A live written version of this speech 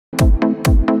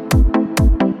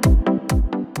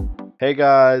Hey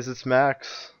guys, it's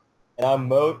Max. And I'm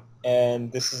Moat,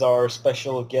 and this is our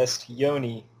special guest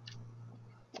Yoni.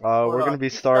 We're Hold gonna on, be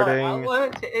before I starting.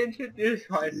 wanted to introduce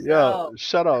Yo, myself.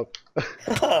 shut up.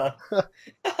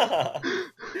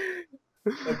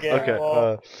 Okay, Okay,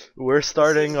 well, we're this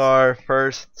starting is our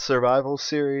first survival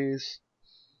series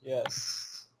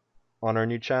yes, on our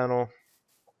new channel.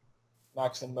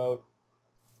 Max and Moat.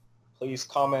 Please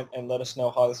comment and let us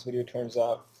know how this video turns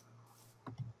out.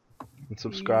 And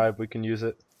subscribe, we can use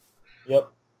it. Yep.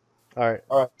 Alright,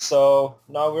 All right. So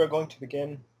now we're going to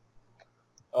begin.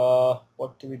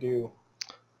 What do we do?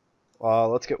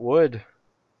 let's get wood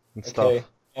and stuff. Okay.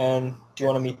 And do you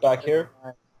want to meet back here?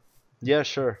 Yeah,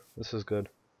 sure. This is good.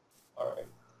 All right.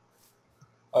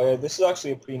 Oh yeah, this is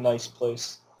actually a pretty nice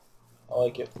place. I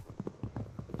like it.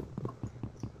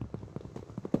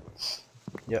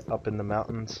 Yeah, up in the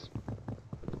mountains.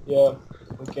 Yeah,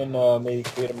 we can maybe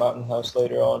create a mountain house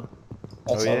later on.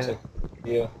 That Oh sounds yeah. like a good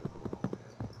idea.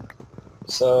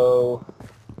 So,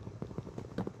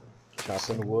 Chopping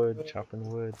some wood, chopping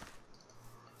wood.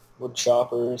 wood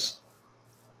choppers.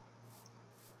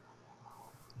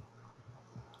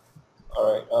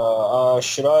 All right.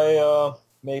 Should I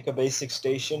make a basic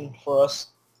station for us,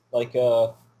 like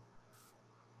a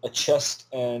chest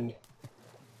and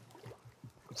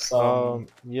some,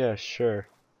 Yeah, sure.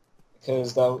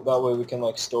 because that way we can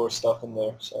like store stuff in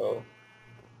there. So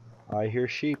I hear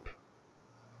sheep.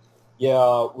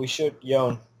 yeah, we should.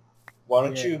 Yon, why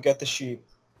don't Yeah. you get the sheep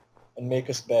and make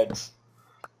us beds?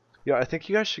 Yeah, I think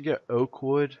you guys should get oak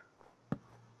wood.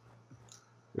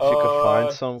 If you could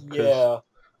find some, because Yeah.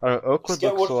 I don't know, oak Just wood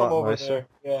get looks wood a from lot over nicer.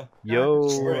 there. Yeah. Yo,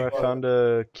 Straight I wood. found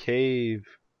a cave.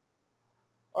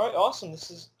 All right. Awesome.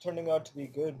 This is turning out to be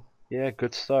good. Yeah,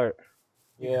 good start.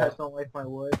 You Yeah. guys don't like my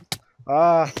wood?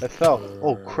 Ah, I fell.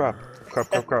 Oh, crap. Crap,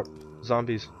 crap, crap.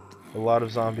 Zombies. A lot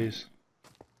of zombies.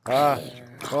 Ah.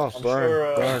 Oh, I'm burn,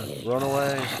 sure. burn. Run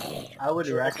away. I would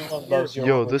Sure, recommend everyone you. loves your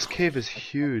Yo, wood. this cave is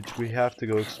huge. We have to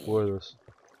go explore this.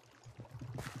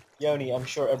 Yoni, I'm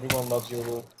sure everyone loves your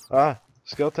wood. Ah,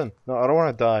 skeleton. No, I don't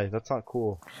want to die. That's not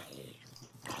cool.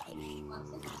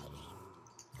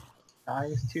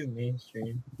 Dying's too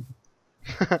mainstream.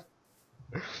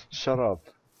 Shut up.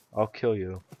 I'll kill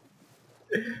you.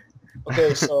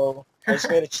 Okay, so I just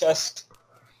made a chest.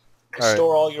 Alright,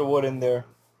 Store all your wood in there.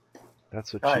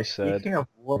 that's what she Guys, said. speaking of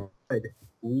wood,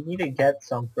 we need to get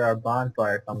some for our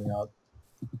bonfire coming up.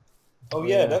 Oh Oh,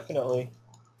 yeah, yeah. definitely.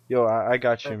 Yo, I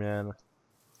got you, man.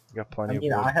 I got I plenty of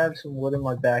mean, wood. I have some wood in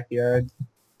my backyard.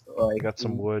 I Like, got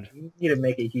some wood. we need to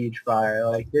make a huge fire.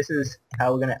 Like, this is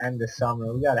how we're gonna end the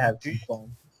summer. We gotta have Do some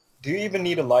fun. do you even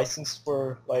need a license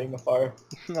for lighting a fire?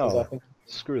 Because I No, think.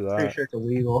 screw Pretty that. sure it's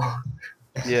illegal.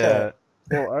 Yeah.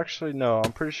 Well, actually, no.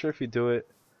 I'm pretty sure if you do it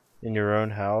in your own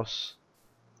house,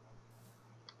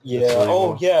 Yeah. it's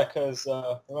Oh legal. yeah, because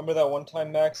remember that one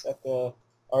time, Max, at the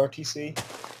RTC?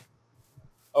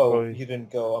 Oh, Oh, you didn't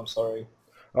go. I'm sorry.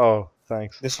 oh,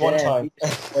 thanks. This one Damn, time. he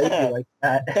just played you like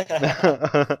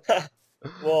that.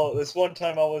 Well, this one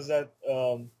time I was at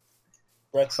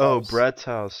Brett's Oh, house. Brett's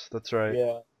house. That's right.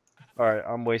 Yeah. Alright,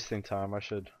 I'm wasting time. I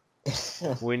should.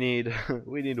 We need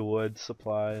we need wood,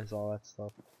 supplies, all that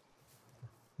stuff.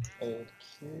 Okay.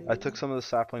 I took some of the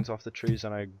saplings off the trees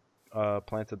and I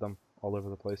planted them all over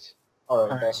the place.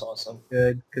 Alright, that's awesome.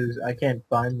 Good, because I can't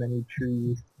find many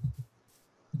trees.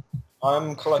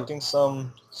 I'm collecting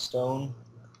some stone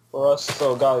for us.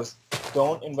 So guys,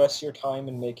 don't invest your time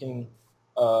in making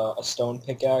a stone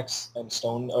pickaxe and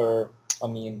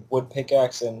wood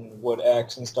pickaxe and wood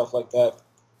axe and stuff like that.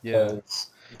 Yeah. Because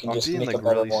you can I'm just being make a like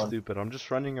better really one. stupid. I'm just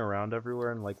running around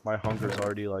everywhere and like my hunger's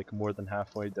already like more than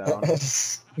halfway down.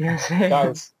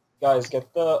 Yes, guys,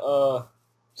 get the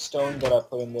stone that I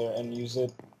put in there and use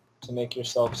it to make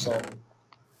yourself some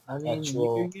I mean,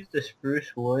 actual. you use the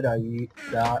spruce wood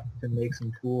got to make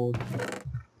some tools.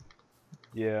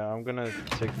 Yeah, I'm gonna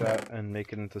take that and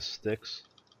make it into sticks.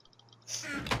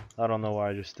 I don't know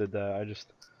why I just did that. I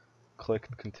just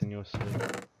clicked continuously.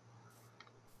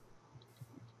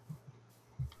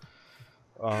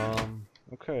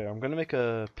 Okay, I'm gonna make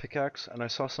a pickaxe, and I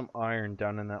saw some iron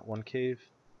down in that one cave.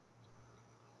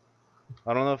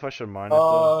 I don't know if I should mine it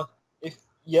though.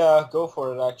 Yeah, go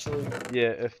for it actually. Yeah,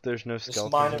 if there's no Just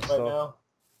mine skeletons and it right stuff. now.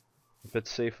 If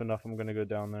it's safe enough, I'm gonna go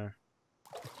down there.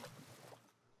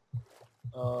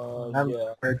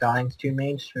 Yeah. Dying's too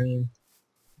mainstream.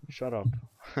 Shut up.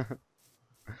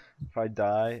 If I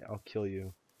die, I'll kill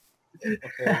you.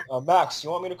 Okay. Max,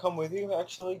 you want me to come with you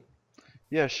actually?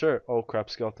 Yeah, sure. Oh crap,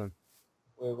 skeleton.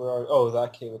 Wait, where are? Oh,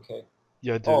 that cave. Okay.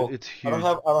 Yeah, dude, Oh, it's I don't huge.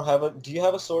 have. I don't have a. Do you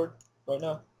have a sword right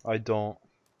now? I don't.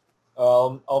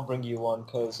 I'll bring you one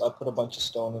because I put a bunch of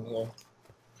stone in here.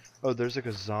 Oh, there's like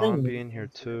a zombie in here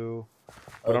too.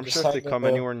 But I'm Just sure if they hang in come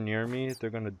there. anywhere near me, they're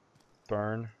gonna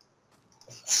burn.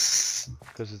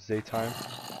 Because it's daytime.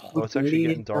 Oh, it's actually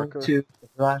getting darker. To the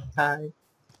black tide.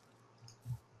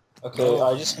 Okay, No.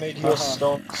 I just made you a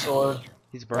stone sword.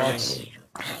 He's burning. Max.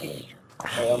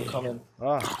 Alright, I'm coming.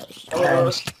 Ah. Oh,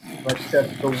 Let's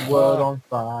set the world on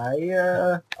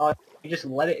fire. Oh, you just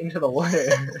let it into the water.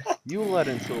 You let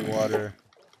into the water.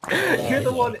 You're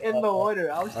the one in the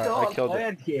water. I'm still I on killed it.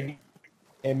 land here.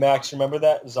 Hey Max, remember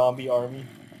that zombie army?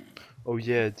 Oh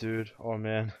yeah, dude. Oh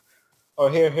man. Oh,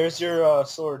 here's your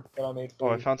sword that I made for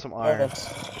Oh, you. I found some iron.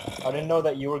 I didn't know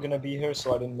that you were gonna be here,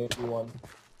 so I didn't make you one.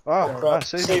 Ah, crap.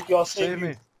 save Save me. you, I'll save you.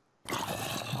 me.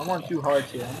 I'm on 2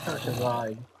 hearts here. I'm trying to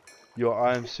survive. Yo,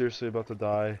 I am seriously about to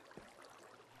die.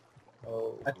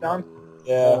 Oh, I found.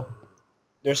 yeah.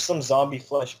 There's some zombie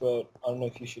flesh, but I don't know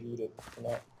if you should eat it or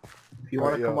not. If you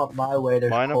want to Alright, come yo. up my way, there's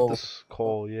Mine coal. up this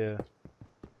coal, yeah.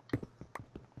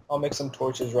 I'll make some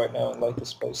torches right now and light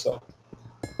this place up.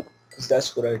 Because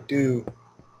that's what I do.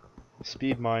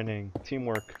 Speed mining.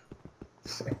 Teamwork.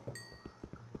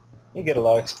 You get a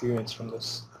lot of experience from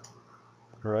this.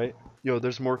 Right? Yo,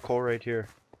 there's more coal right here.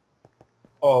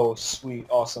 Oh, sweet.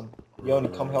 Awesome. Yoni,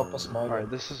 come help us mine. Alright,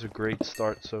 this is a great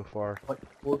start so far.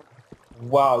 What?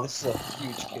 Wow, this is a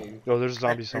huge cave. Yo, there's a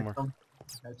zombie somewhere.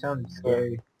 That sounds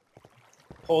scary.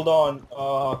 Hold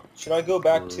on. Should I go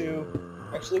back to...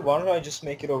 Actually, why don't I just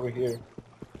make it over here?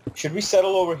 Should we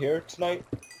settle over here tonight?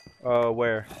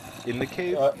 Where? In the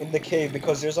cave? In the cave,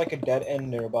 because there's like a dead end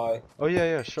nearby. Oh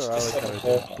yeah, sure. I like that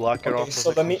idea. Block it off with So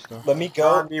like, let some me stuff. go.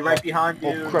 Zombie right behind you.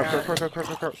 Oh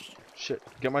crap. Shit,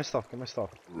 get my stuff.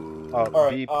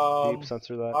 Alright, Beep,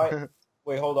 censor that.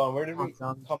 Wait, hold on. Where did we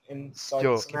Zombie. come inside?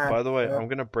 Yo, this cave? by the way, I'm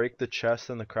gonna break the chest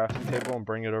and the crafting table and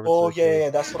bring it over Oh to the cave. yeah,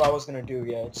 that's what I was gonna do.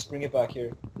 Yeah, just bring it back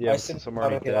here. Yeah, I since I'm how to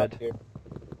already get out dead. here.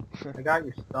 I got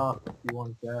your stuff if you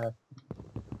want that.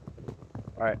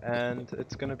 Alright, and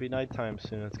it's gonna be nighttime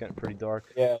soon. It's getting pretty dark.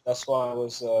 Yeah, that's why I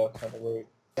was kind of worried.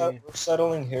 We're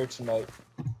settling here tonight.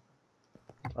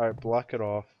 Alright, block it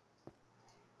off.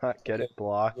 Get Okay, it?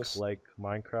 Block, just- like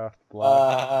Minecraft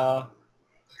block.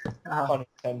 Pun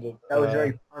intended. That was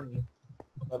very funny.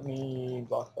 Let me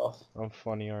block it off. I'm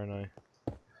funny, aren't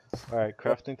I? Alright,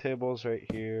 crafting table's right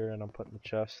here, and I'm putting the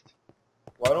chest.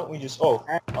 Why don't we just... Oh,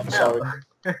 I'm sorry.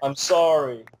 I'm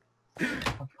sorry.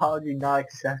 Apology not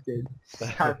accepted.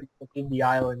 It's time to get in the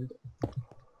island.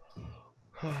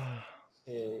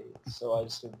 Okay, so I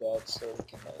just did that so we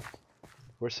can like...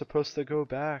 We're supposed to go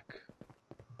back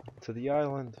to the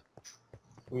island.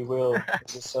 We will. We're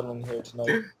just settling here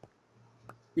tonight.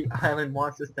 The island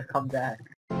wants us to come back.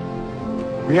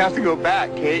 We have to go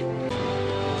back, Kate.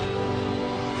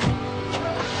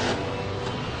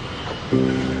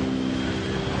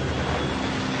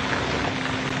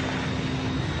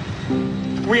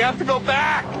 We have to go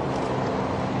back!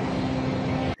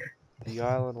 The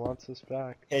island wants us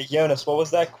back. Hey, Jonas, what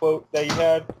was that quote that you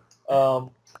had?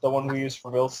 The one we used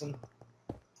for Wilson?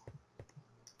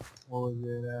 What was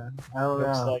it? I don't It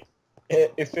was know. like,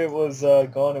 if it was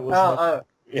gone, it was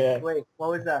yeah. Wait, what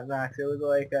was that, Max? It was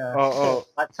like, Oh,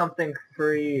 let something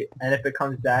free, and if it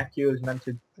comes back to you, it's meant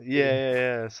to...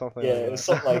 yeah, something Yeah, like it that. was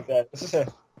something like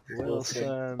that.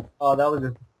 Wilson. Oh, that was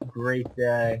a great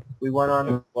day. We went on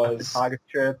It a was. photography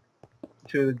trip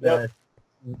to the...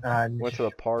 Went to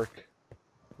the park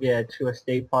yeah, to a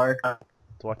state park. to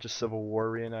watch a Civil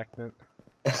War reenactment.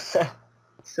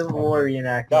 Civil War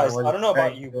reenactment. Guys, was I don't know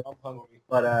about great, you, but I'm hungry.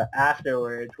 But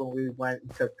afterwards, when we went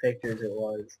and took pictures, it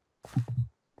was...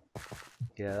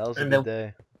 Yeah, that was a And good then-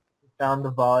 day. Found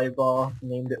the volleyball,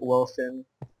 named it Wilson.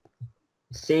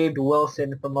 Saved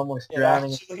Wilson from almost Yeah,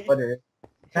 drowning actually- in water.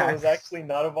 It was actually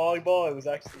not a volleyball. It was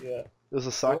actually It was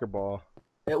a soccer ball,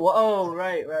 Oh,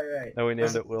 right. and we named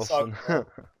was it a Wilson.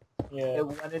 soccer yeah. It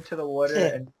went into the water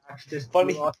and Max just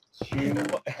Funny. threw off his shoe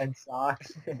and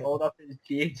socks, rolled up his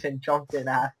jeans and jumped in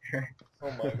after.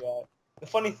 Oh my god. The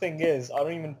funny thing is, I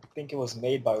don't even think it was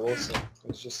made by Wilson. It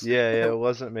was just yeah, it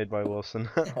wasn't made by Wilson.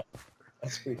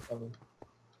 that's pretty funny.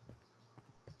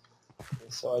 Okay,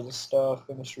 so I just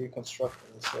finished reconstructing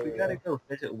this We area. gotta go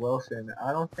visit Wilson.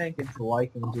 I don't think it's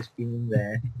like him just being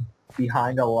there,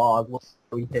 behind a log.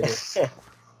 We hit it.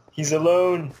 He's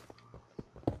alone.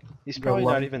 He's Go probably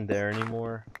on. not even there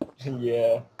anymore.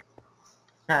 Yeah.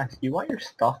 Max, you want your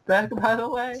stuff back, by the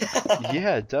way?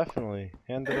 Yeah, definitely.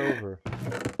 Hand it over.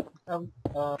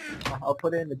 I'll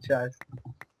put it in the chest.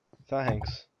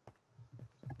 Thanks.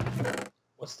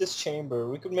 What's this chamber?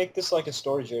 We could make this like a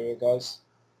storage area, guys.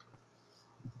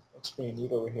 Looks pretty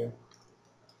neat over here.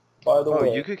 By the Oh,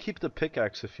 way. you could keep the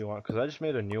pickaxe if you want, because I just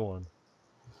made a new one.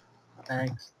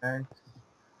 Thanks. And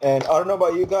I don't know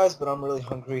about you guys, but I'm really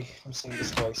hungry. I'm saying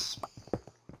this twice.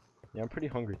 Yeah, I'm pretty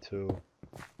hungry too.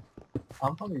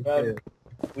 I'm hungry Yeah, too.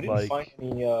 We didn't find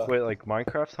any. Wait, like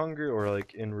Minecraft hungry or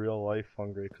like in real life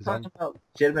hungry? Because I'm talking about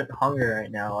legitimate hunger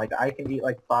right now. Like I can eat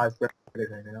like 5 burgers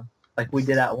right now. Like we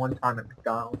did at one time at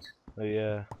McDonald's. Oh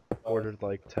yeah, ordered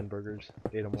like 10 burgers,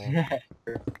 ate them all. Yeah.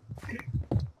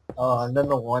 Oh, and then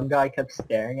the one guy kept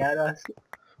staring at us.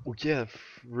 Oh yeah,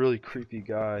 really creepy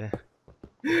guy.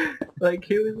 Like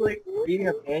he was like reading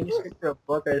a manuscript for a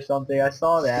book or something. I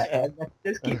saw that, and then he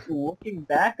just keeps looking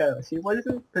back at us. He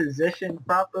wasn't positioned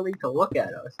properly to look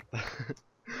at us.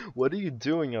 What are you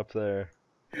doing up there?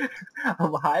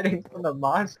 I'm hiding from the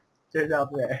monsters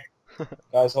out there.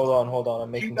 Guys, hold on. I'm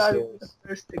You making guys were the stairs.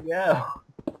 first to go.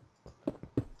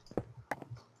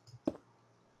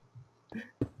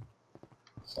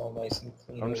 It's all nice and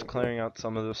clean. I'm just over clearing out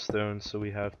some of the stone so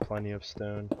we have plenty of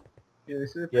stone. Dude,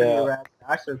 this is a pretty Yeah. rad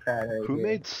bachelor pad right Who here.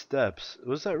 made steps?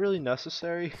 Was that really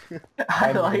necessary? I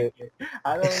I like made it.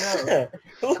 I don't know. here.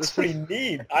 It looks This pretty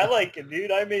neat. I like it,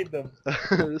 dude. I made them.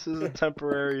 This is a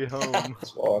temporary home.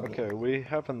 Okay. Okay, we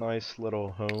have a nice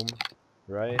little home,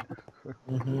 right?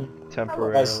 Mm-hmm.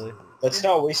 Temporarily. Let's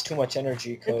not waste too much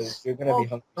energy because you're gonna be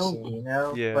hungry Funky, soon. you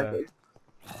know? Yeah. Like,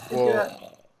 it's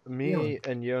Well, me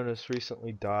and Jonas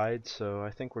recently died, so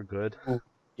I think we're good.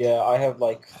 Yeah, I have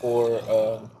like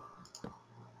 4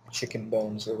 chicken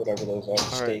bones or whatever those are,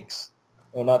 steaks.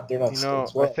 No, they're not You know,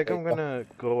 steaks. I What think are I'm they? gonna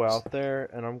go out there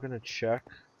and I'm gonna check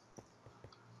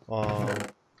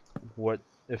what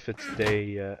if it's day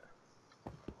yet.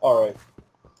 All right.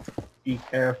 be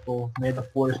careful. May the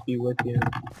force be with you.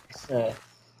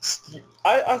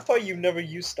 I thought you never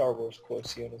used Star Wars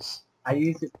quotes, Jonas. I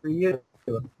use it for you.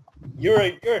 You're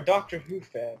a Doctor Who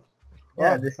fan.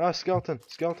 Yeah, Oh, this skeleton,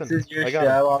 skeleton. is your I got him.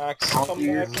 show. Max, I'll come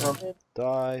use back. some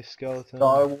Die, skeleton.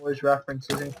 Star Wars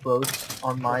references and quotes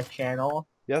on my channel.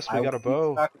 Yes, we got a will use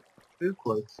bow. Doctor Who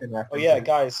quotes and Oh references. yeah,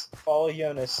 guys, follow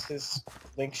Jonas. His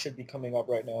link should be coming up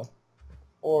right now,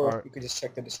 or Alright. you could just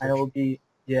check the And it description. will be,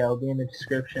 yeah, it'll be in the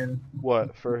description.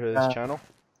 What, for his channel?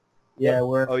 Yeah, Yep.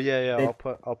 we're Oh yeah, Big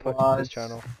I'll put his Boss.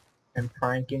 channel. and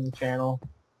pranking channel.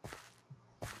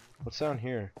 What's down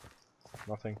here?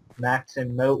 Nothing. Max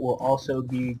and Moat will also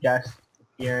be guest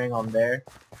appearing on there.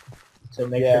 So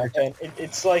make Yeah, sure to check. and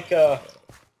it's like a.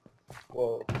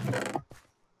 Whoa.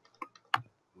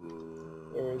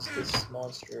 Where is this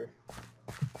monster?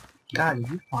 God, did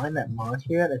you find that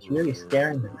monster yet? It's really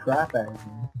scaring the crap out of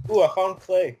me. Ooh, I found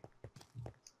clay.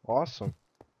 Awesome.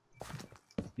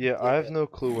 Yeah, I have no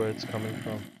clue where it's coming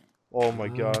from. Oh my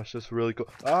gosh, that's really cool.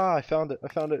 Ah, I found it.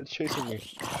 It's chasing me.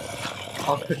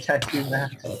 I'll protect you,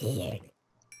 Max.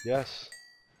 Yes.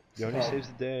 Yoni Oh. saves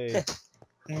the day.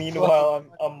 Meanwhile,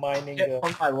 I'm mining. Get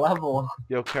on my level.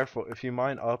 Yo, careful. If you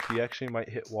mine up, you actually might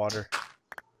hit water.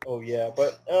 Oh yeah,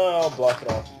 but I'll block it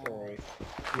off. Don't worry.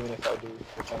 Even if I do,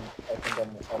 which I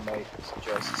think I might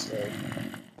suggest. So.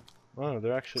 Oh,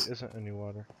 there actually isn't any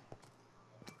water.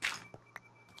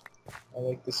 I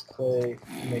like this clay.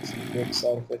 Make some bricks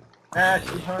out of it. Max,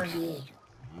 I'm hungry.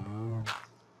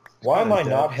 Why am I dead.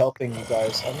 not helping you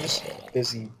guys? I'm just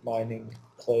busy mining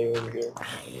clay over here.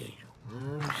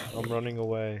 I'm running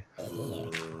away.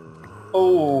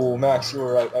 Oh, Max, you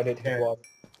were right. I did hit water.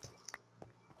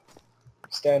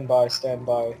 Stand by, stand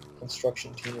by.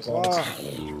 Construction team is on Ah,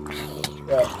 its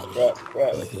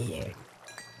rat.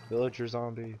 villager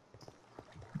zombie.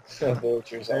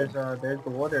 Villagers on. There's the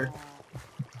water.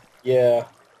 Yeah,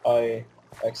 I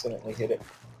accidentally hit it.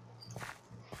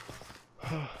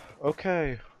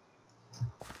 Okay.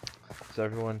 Is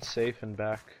everyone safe and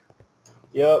back?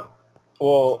 Yep.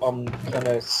 Well, I'm kind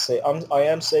of safe. I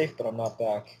am safe, but I'm not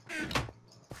back.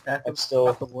 That's I'm still.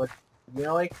 about the water. You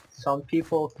know, like, some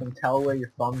people can tell where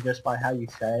you're from just by how you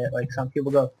say it. Like, some people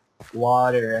go,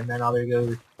 water, and then other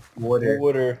goes, water.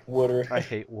 Water. I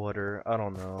hate water. I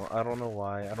don't know. I don't know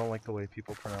why. I don't like the way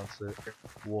people pronounce it.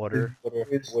 Water.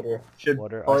 Water. Should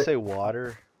Water. I say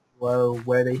water. Well,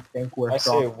 where they think we're I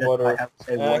from. say just by water. how to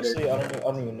say water. Actually, I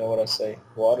don't even know what I say.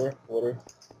 Water.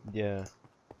 Yeah.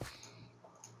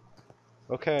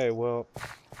 Okay, well,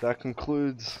 that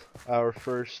concludes our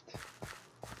first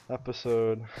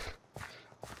episode.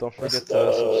 Don't Yes, forget it to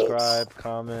does. subscribe,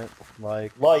 comment,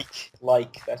 like,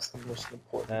 Like. That's the most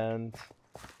important and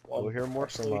one. you'll hear more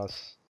from actually. us.